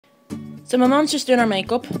So my mom's just doing our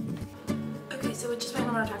makeup. Okay, so we're just waiting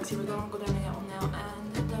on our taxi. We're going to go down and get one now,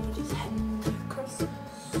 and then we're just heading to Crufts.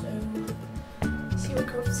 So, see you at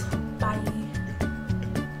Crufts. Bye.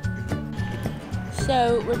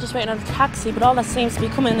 So we're just waiting on a taxi, but all that seems to be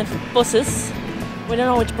coming in buses. We don't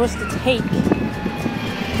know which bus to take.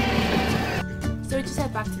 So we just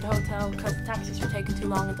head back to the hotel because the taxis were taking too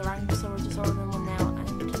long at the rank, so we're just ordering one now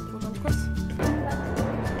and we're going to Crufts.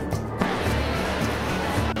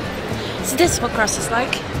 So this is what Crufts is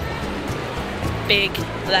like. Big,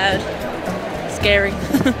 loud, scary.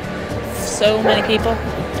 So many people.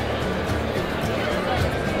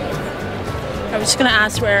 I'm just gonna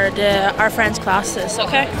ask where our friend's class is,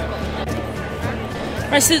 okay?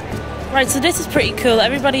 Right, so this is pretty cool.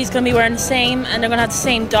 Everybody's gonna be wearing the same, and they're gonna have the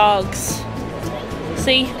same dogs.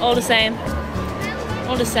 See, all the same,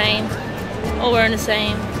 all the same, all wearing the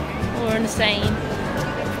same, all wearing the same.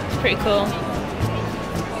 It's pretty cool.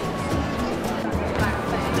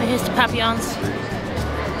 And here's the papillons.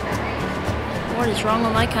 What is wrong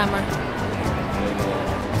with my camera?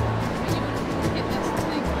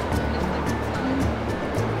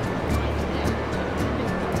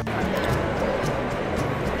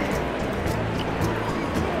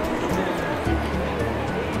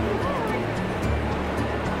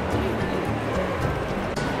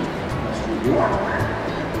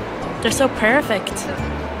 They're so perfect.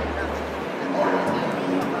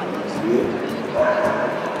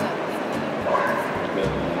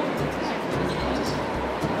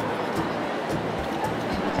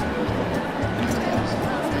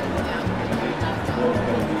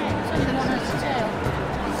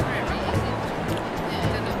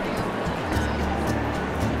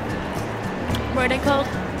 What are they called?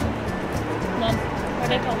 Mom, what are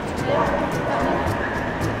they called?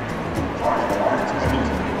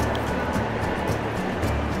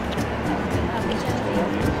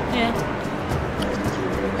 Yeah.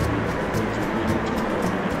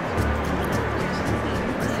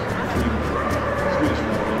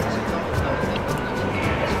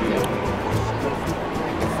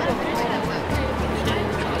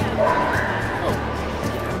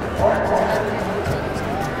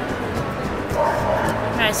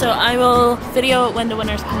 Alright, so I will video it when the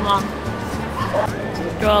winners come along.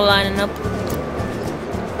 They're all lining up.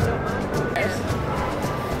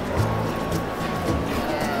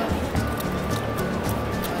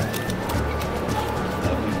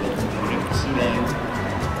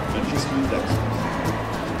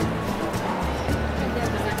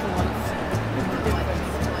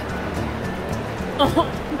 Oh,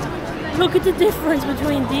 look at the difference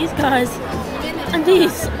between these guys and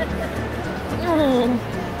these. Oh.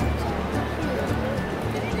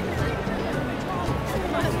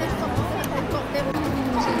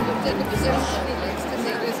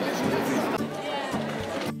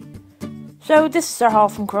 So this is our haul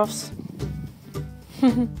from Crufts.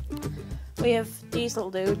 We have these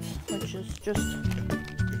little dudes, which is just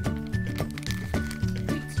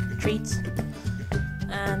treats.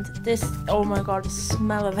 And this, oh my god, the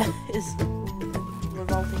smell of it is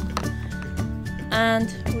revolting.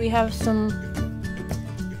 And we have some,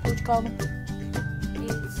 what would you call them?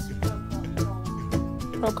 It's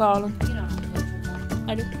Rocolin. you know.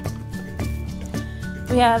 I do.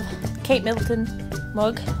 We have Kate Middleton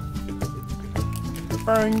mug,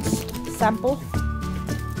 Burns sample,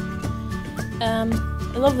 a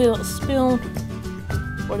lovely little spoon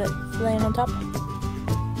with it laying on top.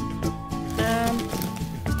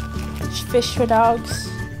 Fish for dogs,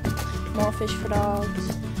 more fish for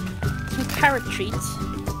dogs, some carrot treats,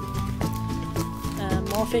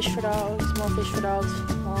 more fish for dogs, more fish for dogs,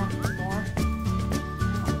 more.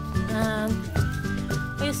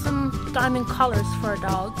 We have some diamond collars for our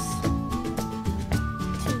dogs,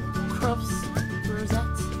 2 Crufts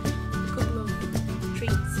rosettes, a couple of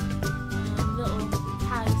treats, little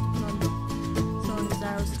tags to put on some of the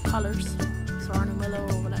Zara's collars, Thorn and Willow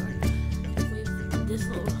or whatever. We have this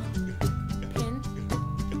little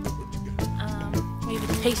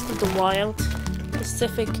Taste of the Wild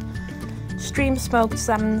Pacific Stream Smoked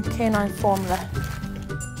Salmon Canine Formula.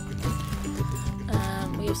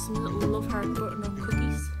 We have some little Love Heart buttermilk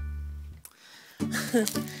cookies.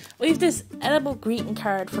 We have this edible greeting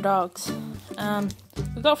card for dogs.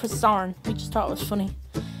 We got it for Soren. We just thought it was funny.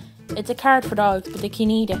 It's a card for dogs, but they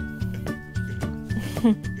can eat it.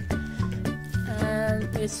 And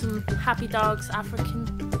we have some Happy Dogs African.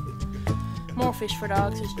 More fish for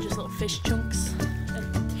dogs. It's just little fish chunks.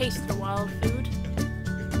 Taste of the Wild food.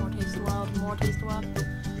 More Taste of the Wild, more Taste of the Wild.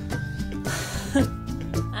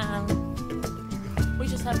 We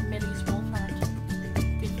just have Millie's Wolfheart.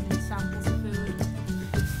 Different samples of food.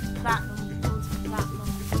 Platinum, loads of platinum,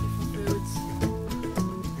 different foods.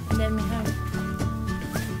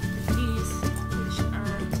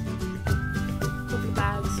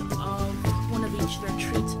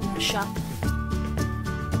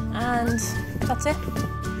 that's it.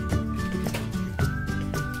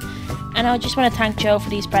 And I just want to thank Joe for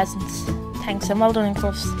these presents. Thanks, and well done in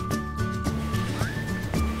Crufts.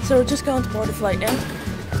 So we're just going to board the flight now.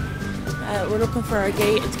 We're looking for our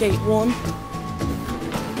gate. It's gate 1.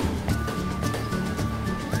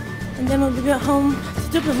 And then we'll be at home to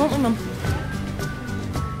Dublin, won't we, Mum?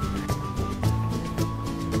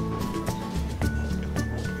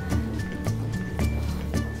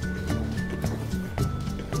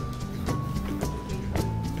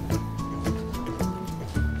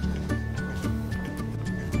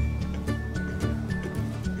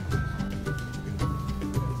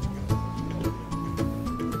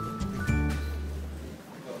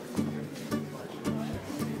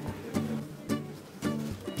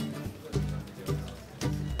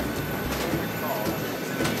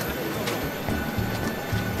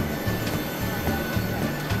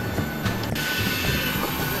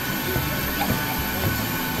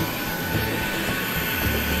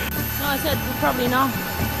 I said probably not.